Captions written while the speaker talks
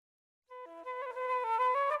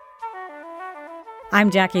I'm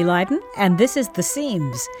Jackie Lydon, and this is The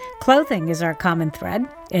Seams. Clothing is our common thread.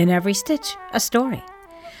 In every stitch, a story.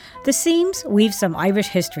 The Seams weave some Irish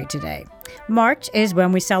history today. March is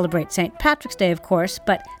when we celebrate St. Patrick's Day, of course,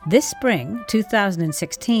 but this spring,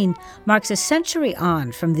 2016, marks a century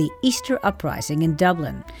on from the Easter Uprising in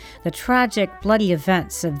Dublin. The tragic, bloody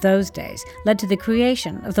events of those days led to the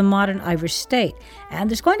creation of the modern Irish state, and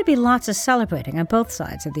there's going to be lots of celebrating on both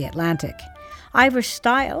sides of the Atlantic. Irish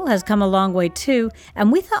style has come a long way too, and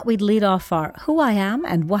we thought we'd lead off our Who I Am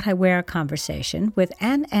and What I Wear conversation with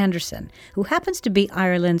Anne Anderson, who happens to be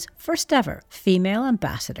Ireland's first ever female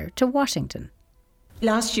ambassador to Washington.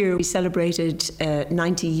 Last year we celebrated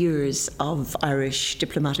 90 years of Irish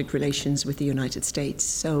diplomatic relations with the United States.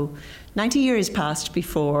 So 90 years passed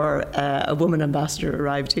before a woman ambassador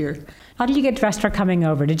arrived here. How did you get dressed for coming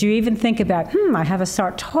over? Did you even think about, I have a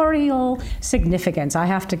sartorial significance, I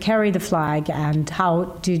have to carry the flag, and how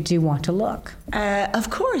did you want to look? Of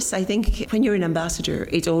course, I think when you're an ambassador,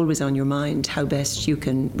 it's always on your mind how best you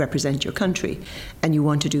can represent your country, and you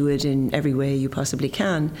want to do it in every way you possibly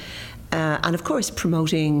can. And of course,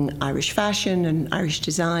 promoting Irish fashion and Irish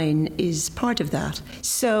design is part of that.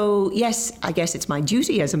 So yes, I guess it's my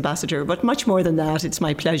duty as ambassador, but much more than that, it's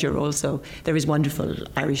my pleasure also. There is wonderful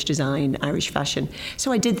Irish design, Irish fashion.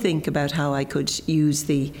 So I did think about how I could use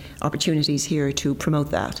the opportunities here to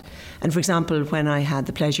promote that. And for example, when I had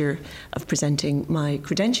the pleasure of presenting my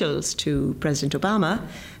credentials to President Obama,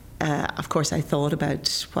 of course, I thought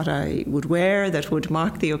about what I would wear that would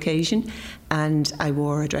mark the occasion, and I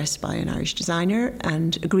wore a dress by an Irish designer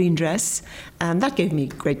and a green dress, and that gave me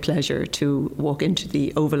great pleasure to walk into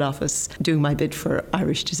the Oval Office doing my bid for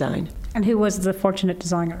Irish design. And who was the fortunate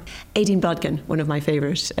designer? Aidan Bodkin, one of my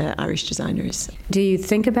favourite Irish designers. Do you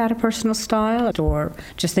think about a personal style, or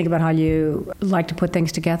just think about how you like to put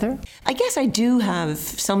things together? I guess I do have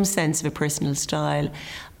some sense of a personal style.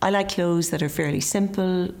 I like clothes that are fairly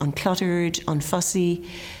simple, uncluttered, unfussy,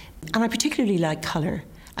 and I particularly like colour.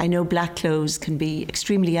 I know black clothes can be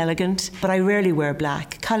extremely elegant, but I rarely wear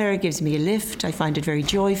black. Colour gives me a lift. I find it very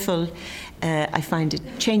joyful. I find it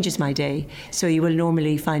changes my day. So you will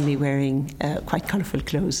normally find me wearing quite colourful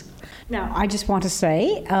clothes. Now, I just want to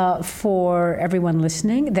say for everyone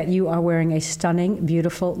listening that you are wearing a stunning,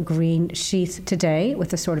 beautiful green sheath today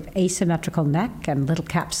with a sort of asymmetrical neck and little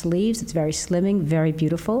cap sleeves. It's very slimming, very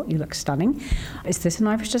beautiful. You look stunning. Is this an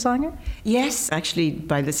Irish designer? Yes, actually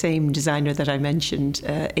by the same designer that I mentioned,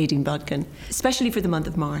 Aidan Bodkin. Especially for the month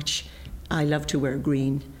of March, I love to wear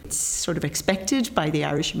green. It's sort of expected by the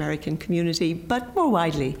Irish American community, but more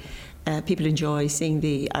widely. People enjoy seeing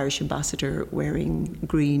the Irish ambassador wearing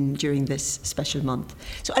green during this special month.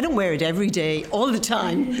 So I don't wear it every day, all the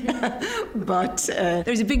time, but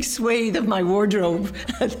there's a big swathe of my wardrobe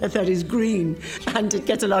that is green, and it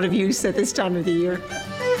gets a lot of use at this time of the year.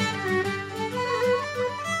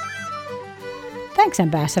 Thanks,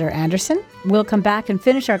 Ambassador Anderson. We'll come back and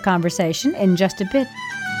finish our conversation in just a bit.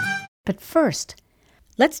 But first,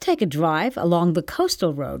 let's take a drive along the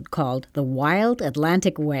coastal road called the Wild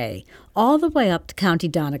Atlantic Way, all the way up to County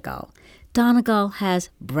Donegal. Donegal has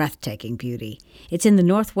breathtaking beauty. It's in the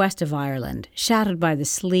northwest of Ireland, shadowed by the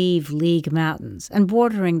Slieve League Mountains and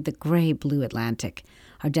bordering the grey-blue Atlantic.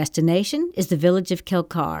 Our destination is the village of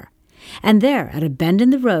Kilcar. And there, at a bend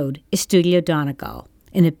in the road, is Studio Donegal.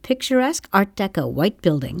 In a picturesque Art Deco white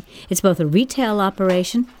building, it's both a retail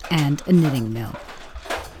operation and a knitting mill.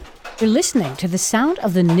 You're listening to the sound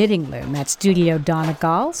of the knitting loom at Studio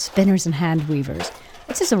Donegal, spinners and hand weavers.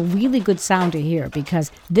 This is a really good sound to hear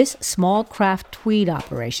because this small craft tweed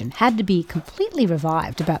operation had to be completely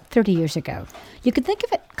revived about 30 years ago. You could think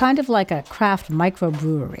of it kind of like a craft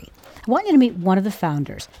microbrewery. I want you to meet one of the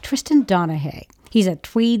founders, Tristan Donaghy. He's a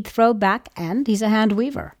tweed throwback and he's a hand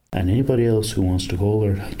weaver. And anybody else who wants to call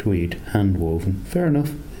their tweed hand woven, fair enough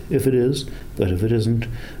if it is, but if it isn't,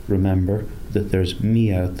 remember that there's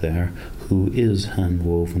me out there who is hand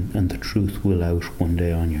woven, and the truth will out one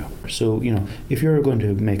day on you. So, if you're going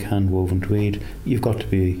to make hand woven tweed, you've got to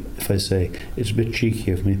be, if I say, it's a bit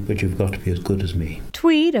cheeky of me, but you've got to be as good as me.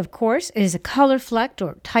 Tweed, of course, is a colour-flecked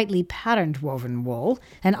or tightly patterned woven wool,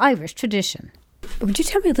 an Irish tradition. Would you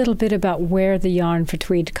tell me a little bit about where the yarn for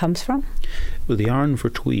tweed comes from? Well, the yarn for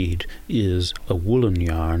tweed is a woolen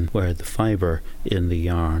yarn where the fibre in the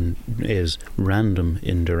yarn is random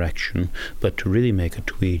in direction, but to really make a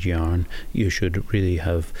tweed yarn you should really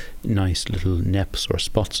have nice little neps or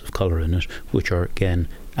spots of colour in it, which are again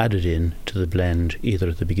added in to the blend either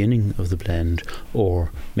at the beginning of the blend,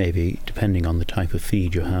 or maybe depending on the type of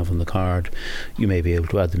feed you have on the card, you may be able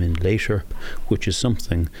to add them in later, which is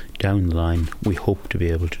something down the line we hope to be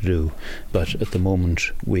able to do. But at the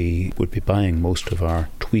moment we would be buying most of our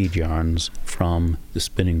tweed yarns from the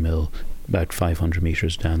spinning mill about 500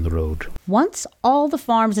 metres down the road. Once all the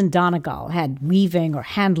farms in Donegal had weaving or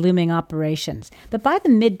hand-looming operations, but by the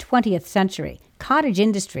mid-20th century, cottage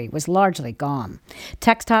industry was largely gone.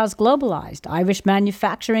 Textiles globalised, Irish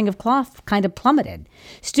manufacturing of cloth kind of plummeted.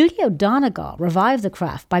 Studio Donegal revived the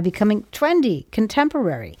craft by becoming trendy,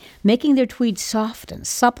 contemporary, making their tweed soft and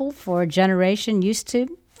supple for a generation used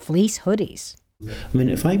to fleece hoodies. I mean,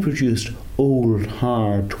 if I produced old,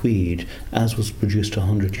 hard tweed as was produced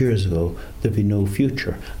 100 years ago, there'd be no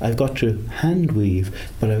future. I've got to hand weave,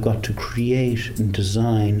 but I've got to create and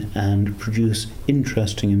design and produce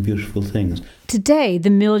interesting and beautiful things. Today, the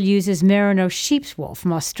mill uses merino sheep's wool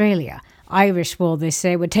from Australia. Irish wool, they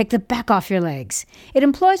say, would take the back off your legs. It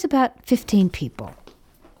employs about 15 people.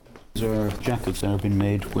 There are jackets that have been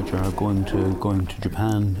made which are going to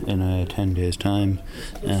Japan in 10 days' time.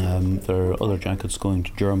 There are other jackets going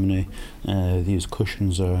to Germany. These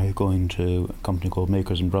cushions are going to a company called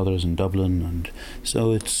Makers and Brothers in Dublin, and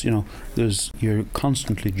so it's, you're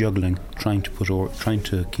constantly juggling, trying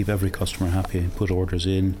to keep every customer happy and put orders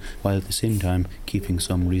in, while at the same time keeping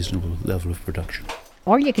some reasonable level of production.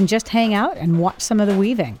 Or you can just hang out and watch some of the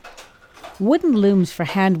weaving. Wooden looms for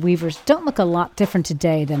hand weavers don't look a lot different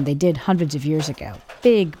today than they did hundreds of years ago.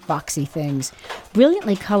 Big, boxy things.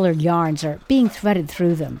 Brilliantly coloured yarns are being threaded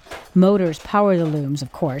through them. Motors power the looms,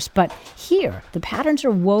 of course, but here the patterns are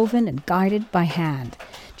woven and guided by hand.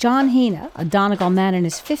 John Hina, a Donegal man in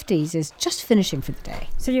his 50s, is just finishing for the day.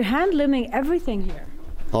 So you're hand looming everything here?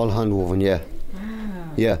 All hand woven, yeah.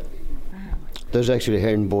 Wow. Yeah. There's actually a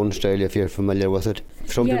herringbone style, if you're familiar with it.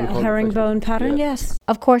 Herringbone pattern, yes.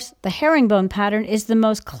 Of course, the herringbone pattern is the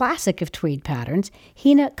most classic of tweed patterns.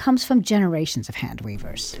 Hina comes from generations of hand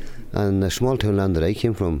weavers. And the small town land that I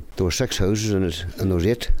came from, there were 6 houses in it, and there was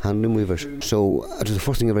 8 hand loom weavers. So it was the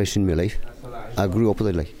first thing I've ever seen in my life. I grew up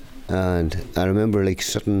with it, and I remember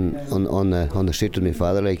sitting on the seat with my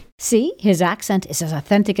father. See, his accent is as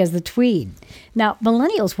authentic as the tweed. Now,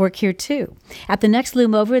 millennials work here too. At the next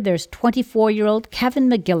loom over, there's 24-year-old Kevin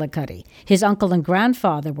McGillicuddy. His uncle and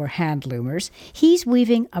grandfather were hand loomers. He's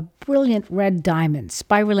weaving a brilliant red diamond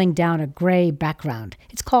spiraling down a grey background.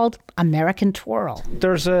 It's called American Twirl.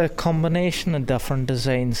 There's a combination of different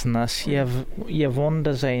designs in this. You have one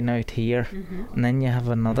design out here, and then you have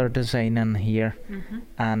another design in here,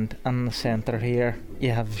 and in the centre here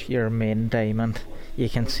you have your main diamond. You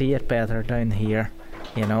can see it better down here,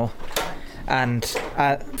 and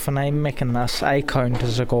when I'm making this, I count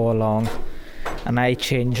as I go along, and I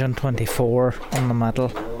change on 24 on the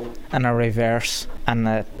middle and a reverse, and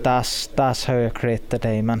that's how I create the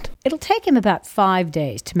diamond. It'll take him about 5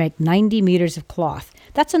 days to make 90 metres of cloth.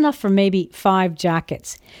 That's enough for maybe 5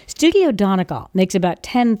 jackets. Studio Donegal makes about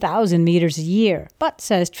 10,000 metres a year, but,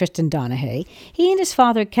 says Tristan Donaghy, he and his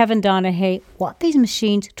father Kevin Donaghy want these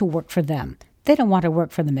machines to work for them. They don't want to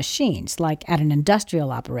work for the machines, like at an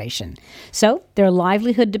industrial operation. So their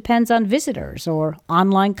livelihood depends on visitors or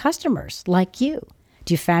online customers, like you.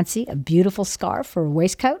 Do you fancy a beautiful scarf or a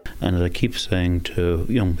waistcoat? And as I keep saying to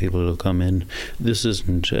young people who come in, this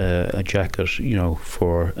isn't a jacket,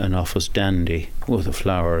 for an office dandy with a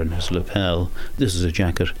flower in his lapel. This is a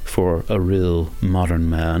jacket for a real modern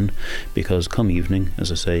man, because come evening,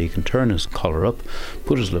 as I say, he can turn his collar up,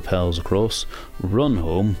 put his lapels across, run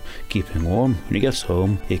home, keep him warm. When he gets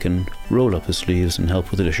home, he can roll up his sleeves and help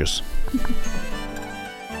with the dishes.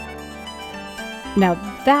 Now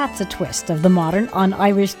that's a twist of the modern on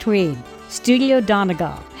Irish tweed. Studio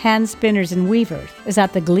Donegal, hand spinners and weavers, is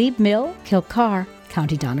at the Glebe Mill, Kilcar,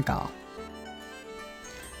 County Donegal.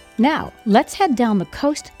 Now let's head down the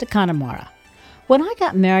coast to Connemara. When I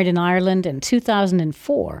got married in Ireland in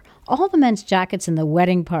 2004, all the men's jackets in the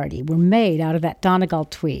wedding party were made out of that Donegal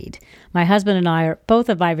tweed. My husband and I are both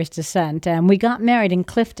of Irish descent, and we got married in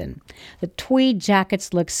Clifton. The tweed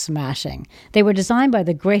jackets look smashing. They were designed by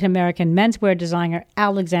the great American menswear designer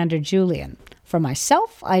Alexander Julian. For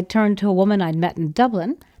myself, I turned to a woman I'd met in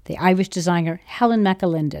Dublin, the Irish designer Helen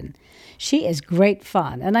McAlinden. She is great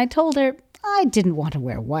fun, and I told her I didn't want to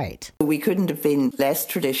wear white. We couldn't have been less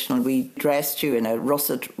traditional. We dressed you in a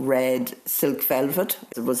russet red silk velvet.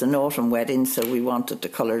 It was an autumn wedding, so we wanted the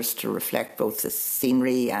colours to reflect both the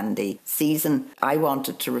scenery and the season. I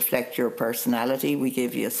wanted to reflect your personality. We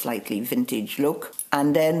gave you a slightly vintage look.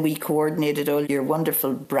 And then we coordinated all your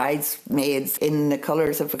wonderful bridesmaids in the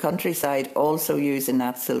colours of the countryside, also using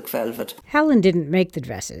that silk velvet. Helen didn't make the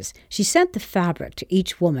dresses. She sent the fabric to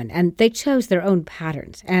each woman, and they chose their own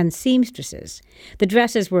patterns and seamstresses. The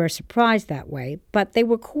dresses were a surprise that way, but they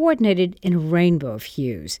were coordinated in a rainbow of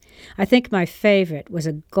hues. I think my favourite was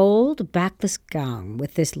a gold backless gown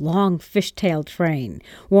with this long fishtail train,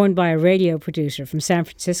 worn by a radio producer from San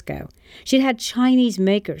Francisco. She'd had Chinese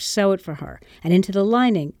makers sew it for her, and into the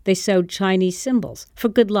lining they sewed Chinese symbols for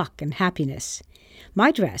good luck and happiness.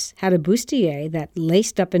 My dress had a bustier that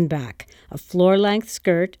laced up in back, a floor-length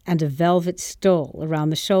skirt and a velvet stole around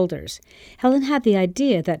the shoulders. Helen had the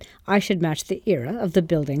idea that I should match the era of the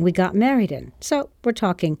building we got married in, so we're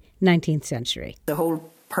talking 19th century. The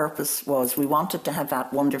whole purpose was we wanted to have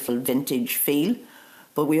that wonderful vintage feel,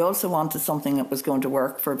 but we also wanted something that was going to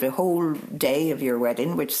work for the whole day of your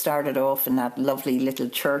wedding, which started off in that lovely little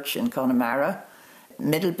church in Connemara.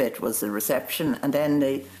 Middle bit was the reception, and then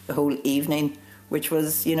the whole evening, which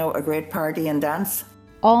was, a great party and dance.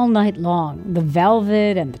 All night long, the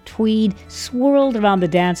velvet and the tweed swirled around the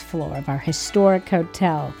dance floor of our historic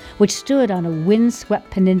hotel, which stood on a windswept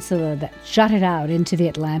peninsula that jutted out into the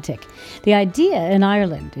Atlantic. The idea in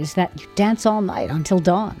Ireland is that you dance all night until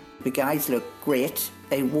dawn. The guys looked great.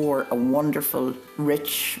 They wore a wonderful,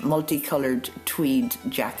 rich, multicoloured tweed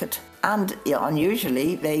jacket. And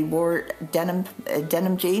unusually, they wore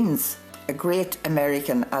denim jeans. A great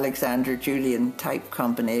American Alexander Julian type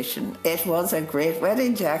combination. It was a great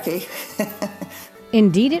wedding, Jackie.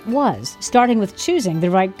 Indeed it was, starting with choosing the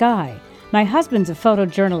right guy. My husband's a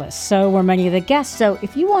photojournalist, so were many of the guests. So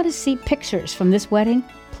if you want to see pictures from this wedding,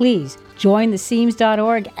 please join the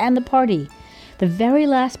Seams.org and the party. The very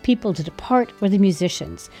last people to depart were the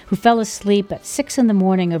musicians, who fell asleep at 6 a.m.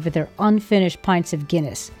 over their unfinished pints of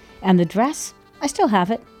Guinness. And the dress? I still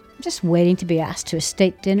have it. I'm just waiting to be asked to a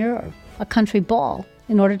state dinner or a country ball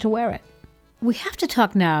in order to wear it. We have to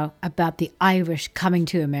talk now about the Irish coming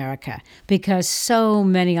to America, because so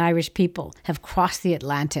many Irish people have crossed the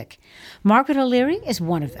Atlantic. Margaret O'Leary is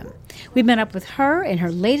one of them. We met up with her in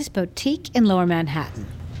her latest boutique in Lower Manhattan.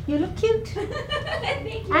 You look cute.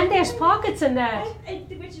 And there's pockets in that.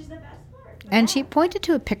 Which is the best part. And she pointed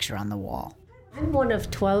to a picture on the wall. I'm one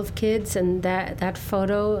of 12 kids, and that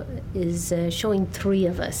photo is showing 3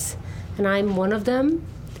 of us. And I'm one of them.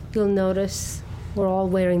 You'll notice we're all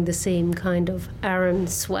wearing the same kind of Aran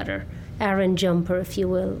sweater. Aran jumper, if you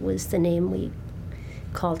will, was the name we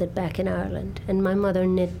called it back in Ireland. And my mother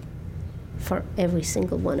knit for every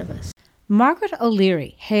single one of us. Margaret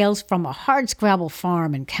O'Leary hails from a hardscrabble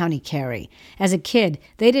farm in County Kerry. As a kid,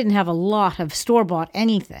 they didn't have a lot of store-bought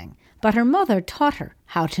anything, but her mother taught her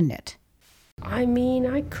how to knit. I mean,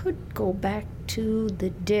 I could go back to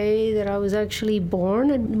the day that I was actually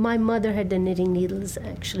born, and my mother had the knitting needles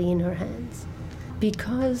actually in her hands.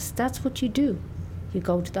 Because that's what you do. You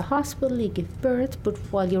go to the hospital, you give birth, but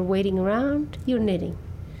while you're waiting around, you're knitting.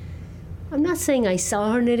 I'm not saying I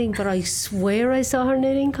saw her knitting, but I swear I saw her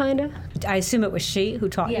knitting, kind of. I assume it was she who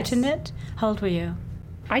taught Yes. you to knit? How old were you?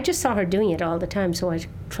 I just saw her doing it all the time, so I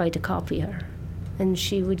tried to copy her. And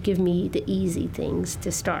she would give me the easy things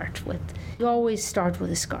to start with. You always start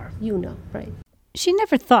with a scarf, right? She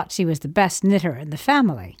never thought she was the best knitter in the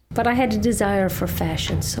family. But I had a desire for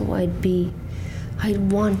fashion, so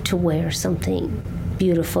I'd want to wear something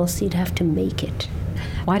beautiful, so you'd have to make it.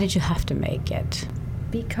 Why did you have to make it?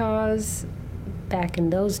 Because back in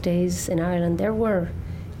those days in Ireland, there were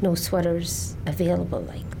no sweaters available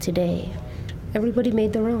like today. Everybody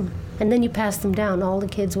made their own. And then you pass them down. All the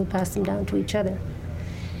kids will pass them down to each other.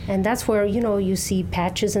 And that's where, you see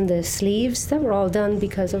patches in the sleeves. That were all done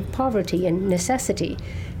because of poverty and necessity,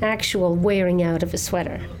 actual wearing out of a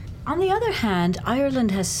sweater. On the other hand,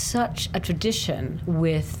 Ireland has such a tradition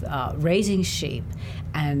with raising sheep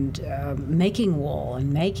and making wool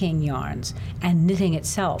and making yarns and knitting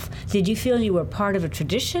itself. Did you feel you were part of a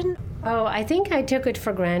tradition? Oh, I think I took it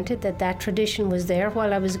for granted that tradition was there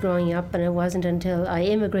while I was growing up, and it wasn't until I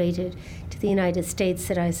immigrated to the United States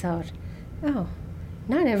that I thought, oh,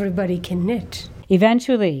 not everybody can knit.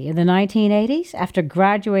 Eventually, in the 1980s, after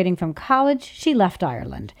graduating from college, she left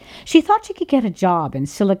Ireland. She thought she could get a job in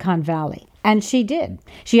Silicon Valley, and she did.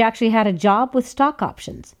 She actually had a job with stock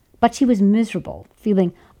options, but she was miserable,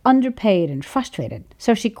 feeling underpaid and frustrated,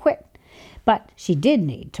 so she quit. But she did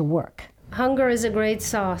need to work. Hunger is a great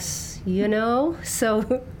sauce,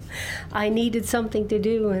 so I needed something to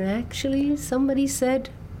do, and actually somebody said,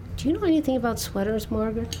 do you know anything about sweaters,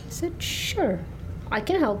 Margaret? I said, sure, I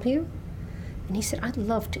can help you. And he said, I'd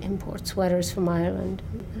love to import sweaters from Ireland.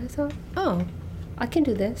 And I thought, oh, I can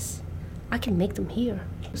do this. I can make them here.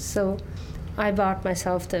 So I bought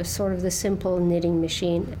myself the simple knitting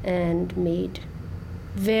machine and made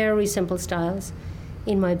very simple styles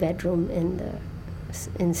in my bedroom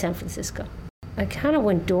in San Francisco. I kind of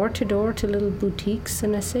went door to door to little boutiques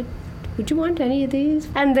and I said, would you want any of these?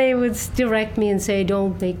 And they would direct me and say,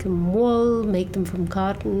 don't make them wool, make them from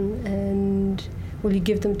cotton, and will you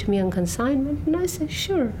give them to me on consignment? And I said,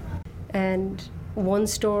 sure. And one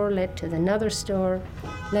store led to another store,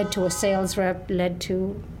 led to a sales rep, led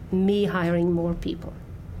to me hiring more people.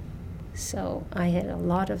 So I had a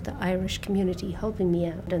lot of the Irish community helping me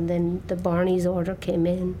out. And then the Barney's order came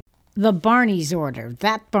in. The Barney's order,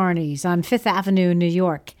 that Barney's on 5th Avenue in New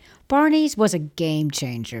York. Barney's was a game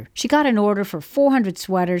changer. She got an order for 400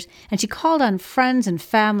 sweaters and she called on friends and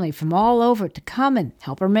family from all over to come and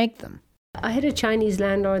help her make them. I had a Chinese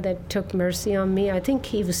landlord that took mercy on me. I think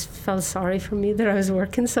he felt sorry for me that I was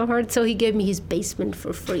working so hard, so he gave me his basement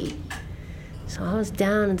for free. So I was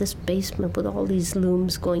down in this basement with all these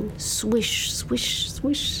looms going swish, swish,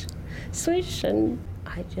 swish, swish, and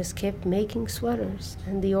I just kept making sweaters,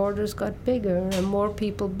 and the orders got bigger and more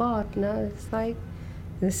people bought, and I was like,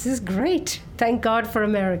 this is great. Thank God for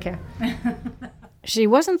America. She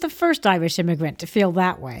wasn't the first Irish immigrant to feel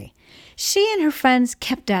that way. She and her friends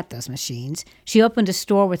kept at those machines. She opened a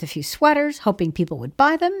store with a few sweaters, hoping people would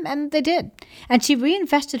buy them, and they did. And she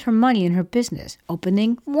reinvested her money in her business,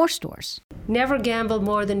 opening more stores. Never gamble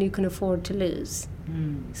more than you can afford to lose.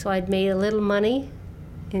 So I'd made a little money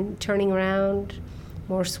in turning around,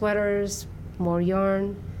 more sweaters, more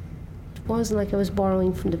yarn. It wasn't like I was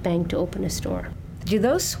borrowing from the bank to open a store. Do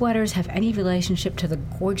those sweaters have any relationship to the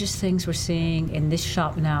gorgeous things we're seeing in this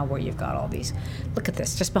shop now where you've got all these? Look at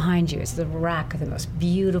this, just behind you is the rack of the most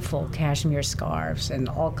beautiful cashmere scarves and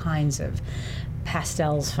all kinds of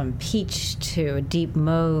pastels from peach to a deep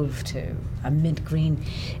mauve to a mint green.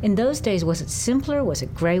 In those days, was it simpler? Was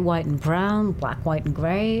it gray, white, and brown, black, white, and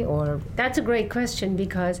gray, or? That's a great question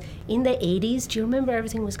because in the 80s, do you remember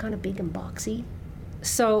everything was kind of big and boxy?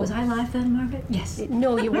 So was I alive then, Margaret? Yes.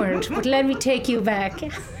 No, you weren't. But let me take you back.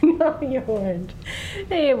 No, you weren't.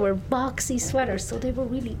 They were boxy sweaters, so they were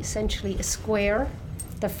really essentially a square.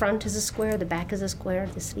 The front is a square, the back is a square,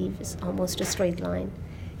 the sleeve is almost a straight line.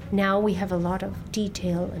 Now we have a lot of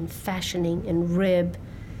detail and fashioning and rib,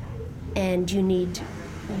 and you need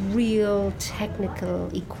real technical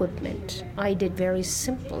equipment. I did very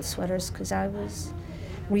simple sweaters because I was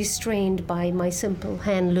restrained by my simple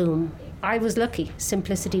hand loom. I was lucky.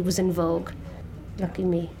 Simplicity was in vogue. Lucky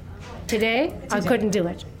me. Today, I couldn't do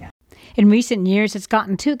it. In recent years, it's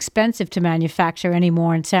gotten too expensive to manufacture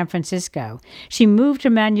anymore in San Francisco. She moved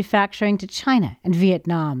her manufacturing to China and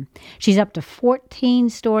Vietnam. She's up to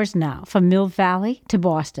 14 stores now, from Mill Valley to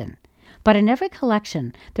Boston. But in every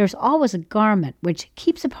collection, there's always a garment which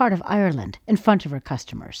keeps a part of Ireland in front of her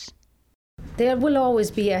customers. There will always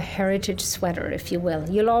be a heritage sweater, if you will.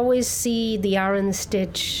 You'll always see the Aran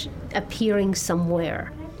stitch appearing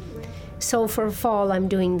somewhere. So for fall, I'm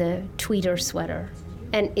doing the tweeder sweater.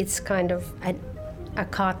 And it's kind of a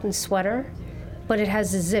cotton sweater, but it has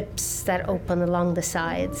zips that open along the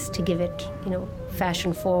sides to give it,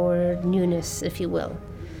 fashion forward newness, if you will.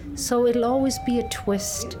 So it'll always be a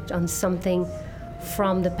twist on something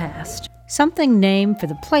from the past. Something named for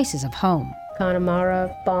the places of home.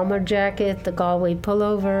 Connemara bomber jacket, the Galway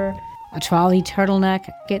pullover. A trolley turtleneck,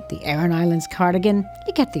 get the Aran Islands cardigan.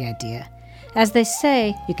 You get the idea. As they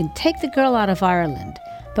say, you can take the girl out of Ireland,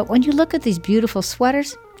 but when you look at these beautiful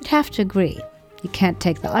sweaters, you'd have to agree, you can't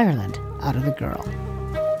take the Ireland out of the girl.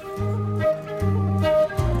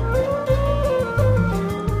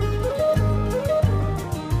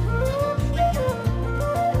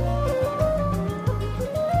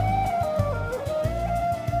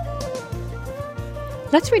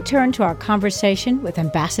 Let's return to our conversation with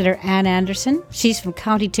Ambassador Anne Anderson. She's from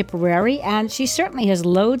County Tipperary, and she certainly has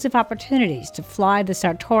loads of opportunities to fly the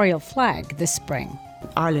sartorial flag this spring.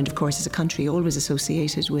 Ireland, of course, is a country always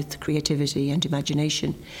associated with creativity and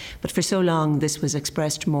imagination. But for so long, this was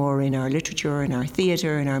expressed more in our literature, in our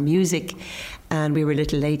theatre, in our music. And we were a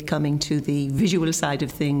little late coming to the visual side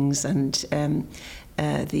of things and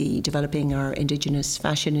the developing our indigenous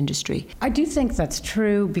fashion industry. I do think that's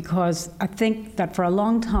true because I think that for a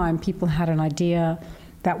long time, people had an idea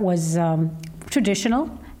that was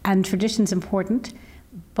traditional, and tradition's important,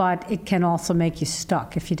 but it can also make you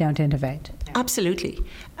stuck if you don't innovate. Absolutely.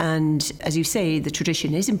 And as you say, the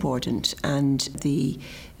tradition is important, and the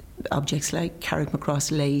objects like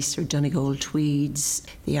Carrickmacross lace or Donegal tweeds,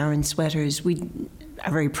 the Aran sweaters, we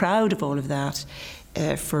are very proud of all of that.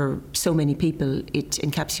 for so many people, it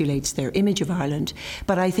encapsulates their image of Ireland.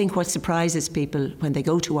 But I think what surprises people when they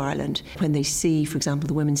go to Ireland, when they see, for example,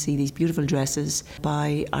 the women see these beautiful dresses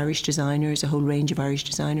by Irish designers, a whole range of Irish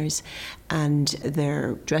designers, and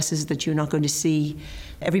they're dresses that you're not going to see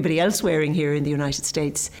everybody else wearing here in the United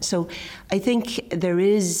States. So I think there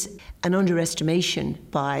is an underestimation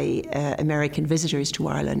by American visitors to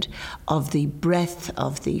Ireland of the breadth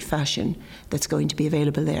of the fashion that's going to be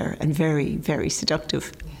available there, and very, very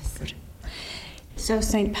seductive. Yes. So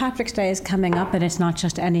St. Patrick's Day is coming up, and it's not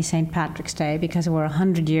just any St. Patrick's Day, because we're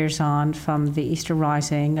 100 years on from the Easter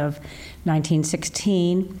Rising of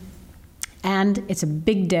 1916, and it's a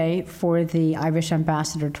big day for the Irish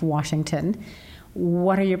ambassador to Washington.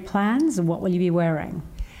 What are your plans? What will you be wearing?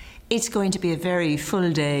 It's going to be a very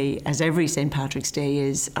full day, as every St. Patrick's Day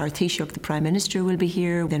is. Our Taoiseach, the Prime Minister, will be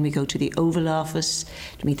here. Then we go to the Oval Office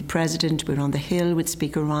to meet the President. We're on the Hill with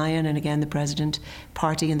Speaker Ryan and again the President,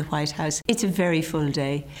 party in the White House. It's a very full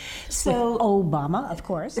day. So with Obama, of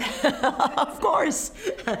course. Of course.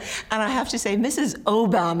 And I have to say, Mrs.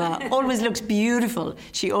 Obama always looks beautiful.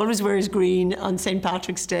 She always wears green on St.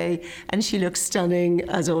 Patrick's Day, and she looks stunning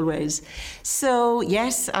as always. So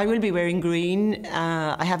yes, I will be wearing green.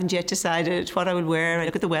 I haven't yet decided what I will wear. I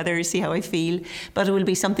look at the weather, see how I feel, but it will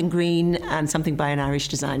be something green and something by an Irish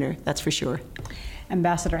designer, that's for sure.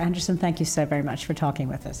 Ambassador Anderson, thank you so very much for talking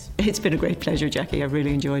with us. It's been a great pleasure, Jackie. I've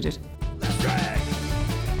really enjoyed it.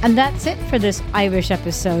 And that's it for this Irish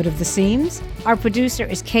episode of The Seams. Our producer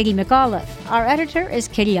is Katie McAuliffe. Our editor is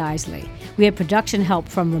Kitty Eisele. We had production help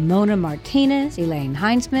from Ramona Martinez, Elaine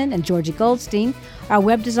Heinzman, and Georgi Goldstein. Our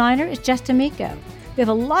web designer is Jess D'Amico. We have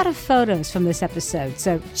a lot of photos from this episode,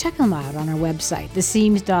 so check them out on our website,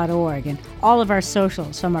 theseams.org, and all of our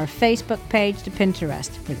socials, from our Facebook page to Pinterest,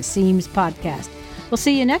 for The Seams Podcast. We'll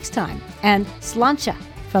see you next time, and Slainte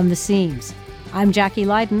from The Seams. I'm Jackie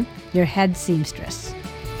Leiden, your head seamstress.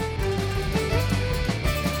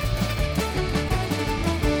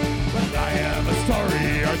 Well, I have a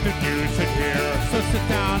story I think you should hear, so sit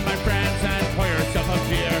down, my friends, and pour yourself a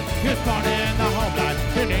beer. He was born in the homeland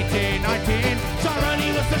in 1819.